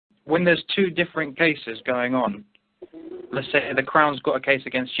when there's two different cases going on, let's say the Crown's got a case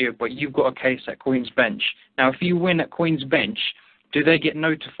against you, but you've got a case at Queen's Bench. Now, if you win at Queen's Bench, do they get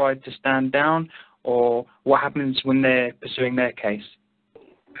notified to stand down, or what happens when they're pursuing their case?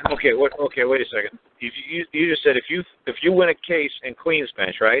 Okay, wait a second. You just said if you win a case in Queen's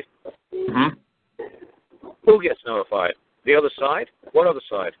Bench, right? Mm-hmm. Who gets notified? The other side? What other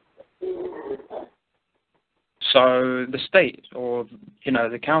side? So the state, or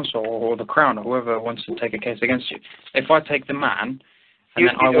the council, or the Crown, or whoever wants to take a case against you. If I take the man, and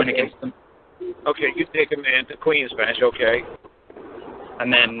then I win against them. Okay, you take a man to Queen's Bench, okay.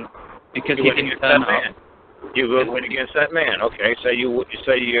 And then because you he win didn't against turn that man. You will win against that man, okay. So you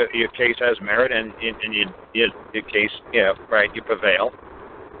say your case has merit, and your case, yeah, right, you prevail.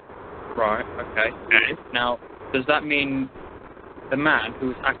 Right. Okay. And now, does that mean the man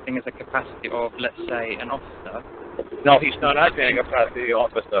who's acting as a capacity of, let's say, an officer? No, he's not acting in capacity of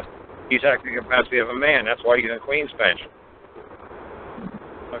officer. He's acting in capacity of a man. That's why he's in Queen's Bench.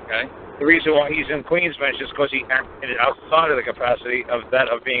 Okay. The reason why he's in Queen's Bench is because he acted outside of the capacity of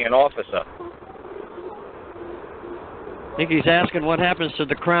being an officer. I think he's asking what happens to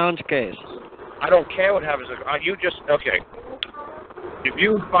the Crown's case. I don't care what happens. Okay. If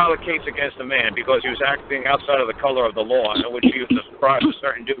you file a case against a man because he was acting outside of the color of the law, in which he was deprived of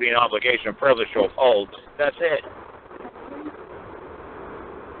certain duty and obligation and privilege to uphold, that's it.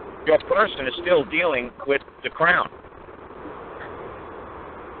 Your person is still dealing with the Crown.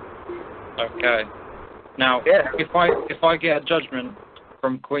 Okay. Now, if I get a judgment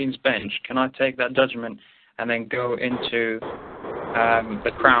from Queen's Bench, can I take that judgment and then go into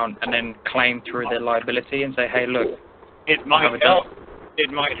the Crown and then claim through their liability and say, hey, look, it might help. It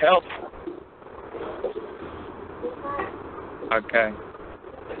might help. Okay.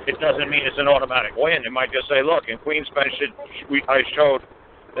 It doesn't mean it's an automatic win. It might just say, look, in Queen's Bench, I showed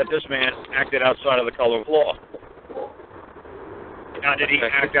that this man acted outside of the color of law. Now, did he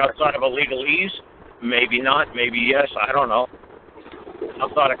act outside of a legalese? Maybe not. Maybe yes. I don't know.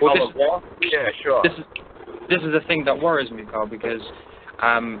 Outside of color of law? Yeah, sure. This is the thing that worries me, Carl, because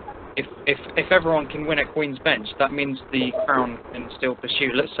if everyone can win at Queen's Bench, that means the Crown can still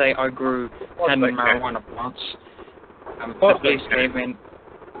pursue. Let's say I grew 10 marijuana plants. The police came in.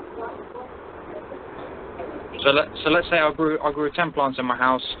 So let's say I grew 10 plants in my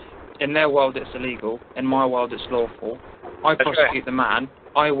house. In their world, it's illegal. In my world, it's lawful. I prosecute the man.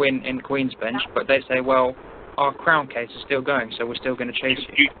 I win in Queen's Bench, but they say, well, our Crown case is still going, so we're still going to chase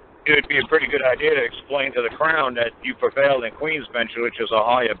you. It would be a pretty good idea to explain to the Crown that you prevailed in Queen's Bench, which is a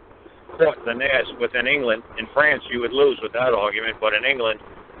higher court than theirs. Within England, in France, you would lose with that argument, but in England,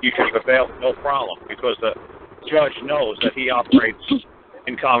 you can prevail no problem, because the judge knows that he operates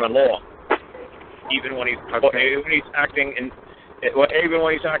in common law, even when he's acting in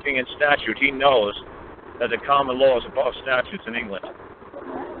statute. He knows that the common law is above statutes in England.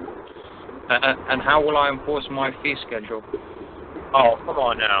 And how will I enforce my fee schedule? Oh, come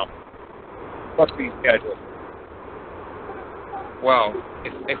on now. What's fee schedule? Well,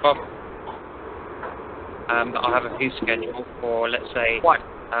 if I have a fee schedule for, let's say, what?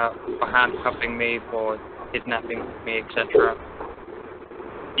 For handcuffing me, for kidnapping me, etc.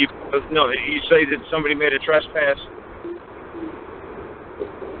 You say that somebody made a trespass?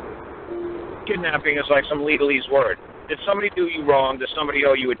 Kidnapping is like some legalese word. Did somebody do you wrong? Does somebody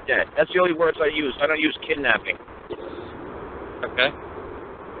owe you a debt? That's the only words I use. I don't use kidnapping. Okay.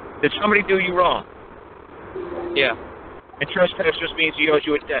 Did somebody do you wrong? Yeah. And trespass just means he owes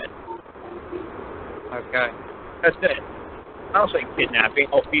you a debt. Okay. That's it. I don't say kidnapping.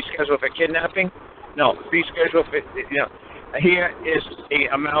 Oh, fee schedule for kidnapping? No, fee schedule for, here is the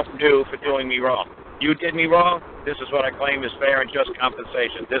amount due for doing me wrong. You did me wrong. This is what I claim is fair and just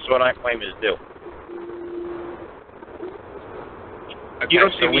compensation. This is what I claim is due. Okay, you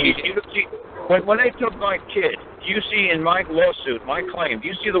don't see when they took my kid, do you see in my lawsuit, my claim, do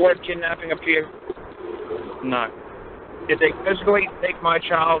you see the word kidnapping appear? No. Did they physically take my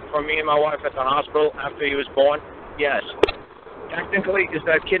child from me and my wife at the hospital after he was born? Yes. Technically, is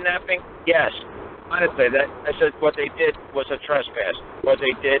that kidnapping? Yes. I didn't say that. I said what they did was a trespass. What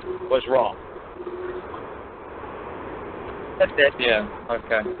they did was wrong. That's it. Yeah,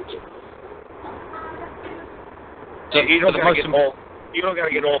 okay. So you don't got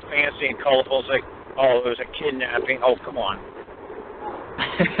to get all fancy and colorful. It's like, oh, it was a kidnapping. Oh, come on.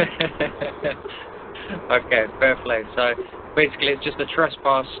 Okay, fair play. So basically, it's just a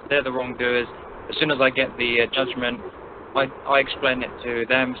trespass. They're the wrongdoers. As soon as I get the judgment, I explain it to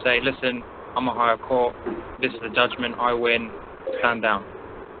them. Say, listen, I'm a higher court. This is the judgment. I win. Stand down.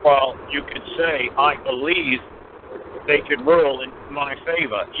 Well, you could say, I believe they could rule in my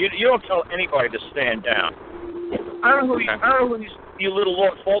favor. You don't tell anybody to stand down. I don't know who you little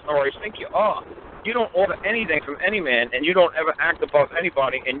Lord Fauntleroys think you are. You don't order anything from any man, and you don't ever act above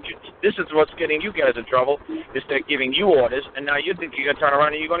anybody. And this is what's getting you guys in trouble, is they're giving you orders, and now you think you're going to turn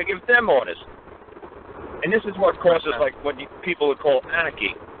around and you're going to give them orders. And this is what causes, like, what people would call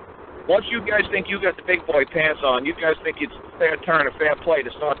anarchy. Once you guys think you got the big boy pants on, you guys think it's fair turn and fair play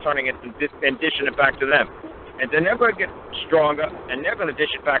to start turning it and dishing it back to them. And then they're going to get stronger, and they're going to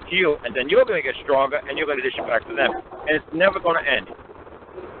dish it back to you, and then you're going to get stronger, and you're going to dish it back to them. And it's never going to end.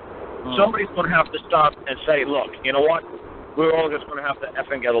 Somebody's going to have to stop and say, look, you know what? We're all just going to have to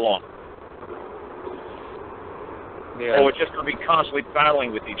effing get along. Yeah. Or we're just going to be constantly battling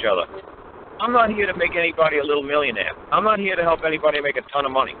with each other. I'm not here to make anybody a little millionaire. I'm not here to help anybody make a ton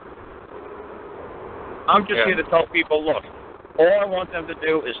of money. I'm just here to tell people, look, all I want them to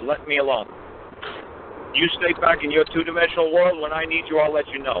do is let me alone. You stay back in your two-dimensional world. When I need you, I'll let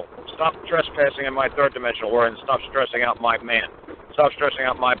you know. Stop trespassing in my third-dimensional world and stop stressing out my man. Stop stressing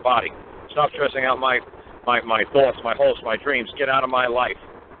out my body. Stop stressing out my thoughts, my hopes, my dreams. Get out of my life.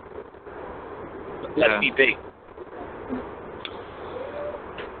 Let me be.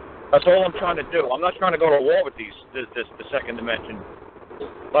 That's all I'm trying to do. I'm not trying to go to war with the second dimension.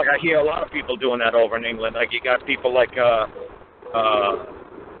 Like I hear a lot of people doing that over in England. Like you got people like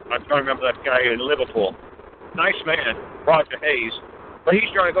I'm trying to remember that guy in Liverpool. Nice man, Roger Hayes. But he's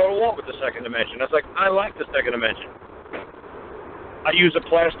trying to go to war with the second dimension. It's like, I like the second dimension. I use a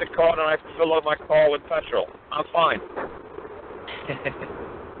plastic card and I fill up my car with petrol. I'm fine.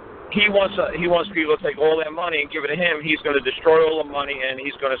 He wants people to take all their money and give it to him. He's going to destroy all the money and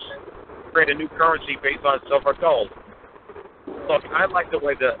he's going to create a new currency based on silver gold. Look, I like the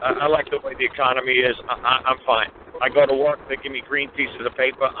way the economy is. I'm fine. I go to work. They give me green pieces of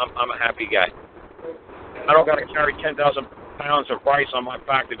paper. I'm a happy guy. I don't got to carry 10,000 pounds of rice on my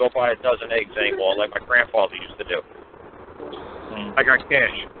back to go buy a dozen eggs anymore, like my grandfather used to do. I got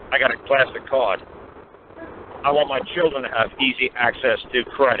cash. I got a plastic card. I want my children to have easy access to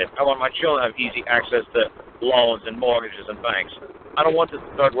credit. I want my children to have easy access to loans and mortgages and banks. I don't want this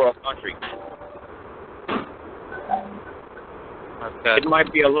third world country. Okay. It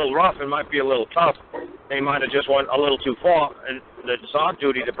might be a little rough. It might be a little tough. They might have just went a little too far, and it's our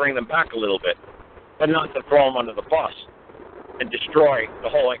duty to bring them back a little bit, but not to throw them under the bus and destroy the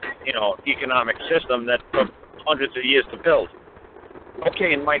whole, economic system that took hundreds of years to build.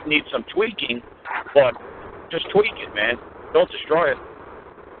 Okay, it might need some tweaking, but just tweak it, man. Don't destroy it.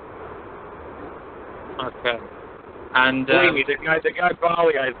 Okay. And believe me, the guy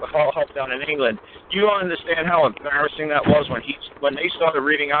Bali I helped down in England. You don't understand how embarrassing that was when they started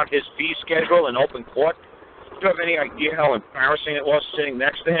reading out his fee schedule in open court. Do you have any idea how embarrassing it was sitting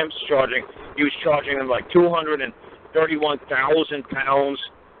next to him? He was charging them like £231,000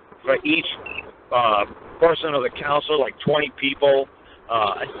 for each person of the council, like 20 people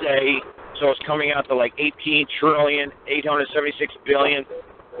a day. So it's coming out to like $18,876 billion.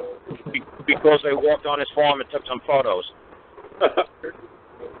 Because they walked on his farm and took some photos.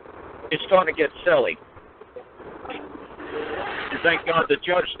 It's starting to get silly. And thank God the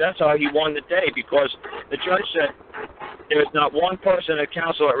judge, that's how he won the day, because the judge said there was not one person at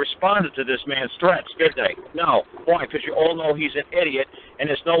council that responded to this man's threats, did they? No. Why? Because you all know he's an idiot, and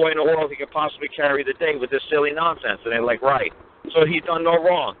there's no way in the world he could possibly carry the day with this silly nonsense. And they're like, right. So he's done no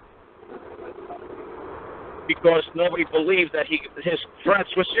wrong. Because nobody believed that his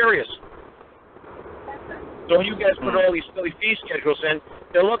threats were serious. So when you guys put all these silly fee schedules in,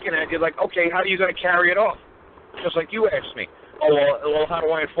 they're looking at you like, okay, how are you going to carry it off? Just like you asked me. Oh, well, how do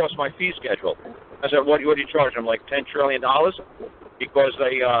I enforce my fee schedule? I said, what do you charge them, like $10 trillion? Because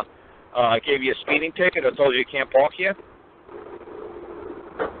they gave you a speeding ticket or told you can't park here?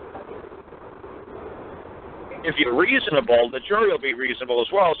 If you're reasonable, the jury will be reasonable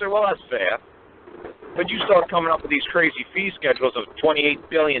as well. Say, well, that's fair. But you start coming up with these crazy fee schedules of $28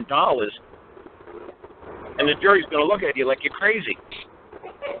 billion, and the jury's going to look at you like you're crazy.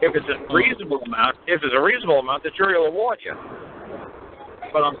 If it's a reasonable amount, the jury will award you.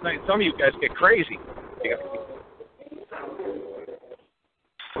 But I'm saying some of you guys get crazy.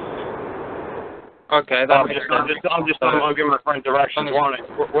 Okay, I'm giving my friend directions. We're on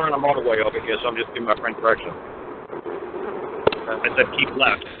a motorway over here, so I'm just giving my friend directions. I said keep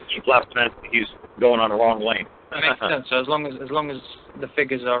left. Keep left meant he's going on the wrong lane. That makes sense. So as long as the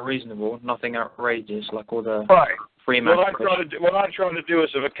figures are reasonable, nothing outrageous, like all the free match. What I try to do is,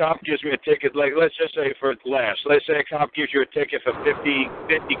 if a cop gives me a ticket, like let's just say for glass, let's say a cop gives you a ticket for 50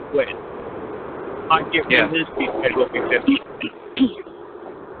 quid. I give him his fee schedule will be 50.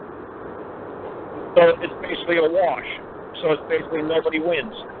 So it's basically a wash. So it's basically nobody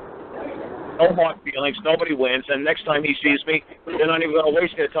wins. No hard feelings, nobody wins, and next time he sees me, they're not even going to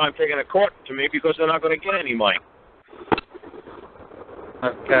waste their time taking a court to me because they're not going to get any money.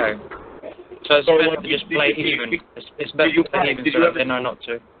 Okay. So it's better to just play even. It's better to play even so that they know not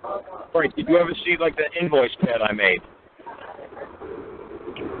to. Right. Did you ever see, like, the invoice pad I made?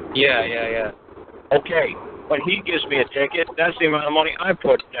 Yeah. Okay. When he gives me a ticket, that's the amount of money I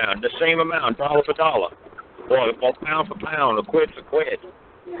put down. The same amount, dollar for dollar. Or pound for pound, or quid for quid.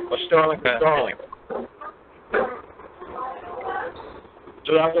 Or sterling for sterling.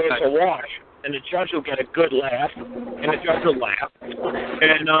 So that way it's a wash. And the judge will get a good laugh, and the judge will laugh, and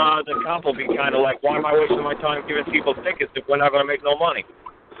the cop will be kind of like, why am I wasting my time giving people tickets if we're not going to make no money?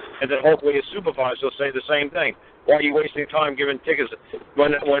 And then hopefully his supervisor will say the same thing. Why are you wasting time giving tickets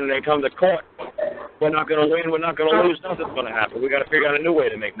when they come to court? We're not going to win, we're not going to lose, nothing's going to happen. We've got to figure out a new way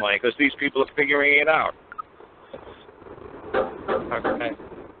to make money because these people are figuring it out. Okay.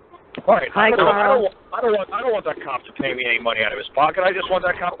 All right. Hi, Carl. I don't want that cop to pay me any money out of his pocket. I just want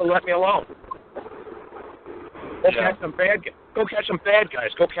that cop to let me alone. Go catch some bad guys.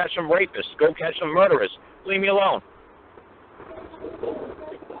 Go catch some rapists. Go catch some murderers. Leave me alone.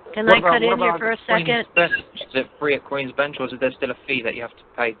 Can I cut in here for a second? Is it free at Queen's Bench, or is there still a fee that you have to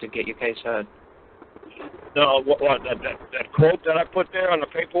pay to get your case heard? No, that quote that I put there on the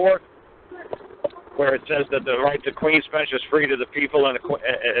paperwork, where it says that the right to Queen's Bench is free to the people and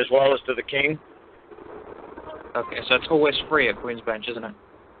as well as to the king. Okay, so it's always free at Queen's Bench, isn't it?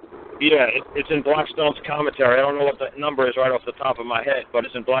 Yeah, it's in Blackstone's commentary. I don't know what the number is right off the top of my head, but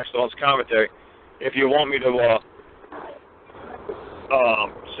it's in Blackstone's commentary. If you want me to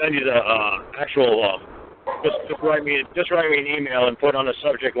send you the actual, just write me an email and put on the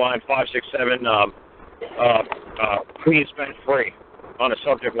subject line 567 Queen's Bench free on the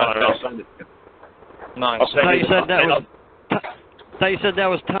subject line, and I'll send it to you. Nice. I thought you said that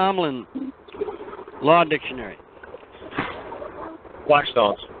was Tomlin Law Dictionary.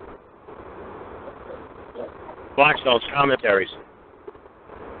 Blackstone's commentaries.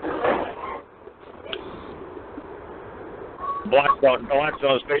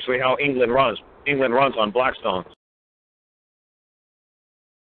 Blackstone is basically how England runs. England runs on Blackstone.